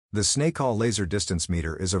The Snakol Laser Distance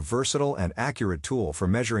Meter is a versatile and accurate tool for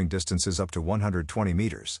measuring distances up to 120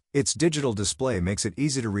 meters. Its digital display makes it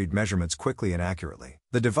easy to read measurements quickly and accurately.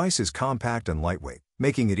 The device is compact and lightweight,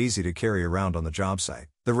 making it easy to carry around on the job site.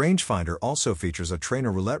 The Rangefinder also features a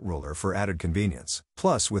Trena Roulette ruler for added convenience.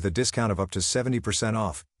 Plus, with a discount of up to 70%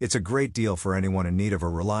 off, it's a great deal for anyone in need of a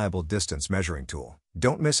reliable distance measuring tool.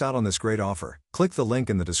 Don't miss out on this great offer. Click the link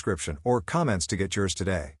in the description or comments to get yours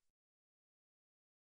today.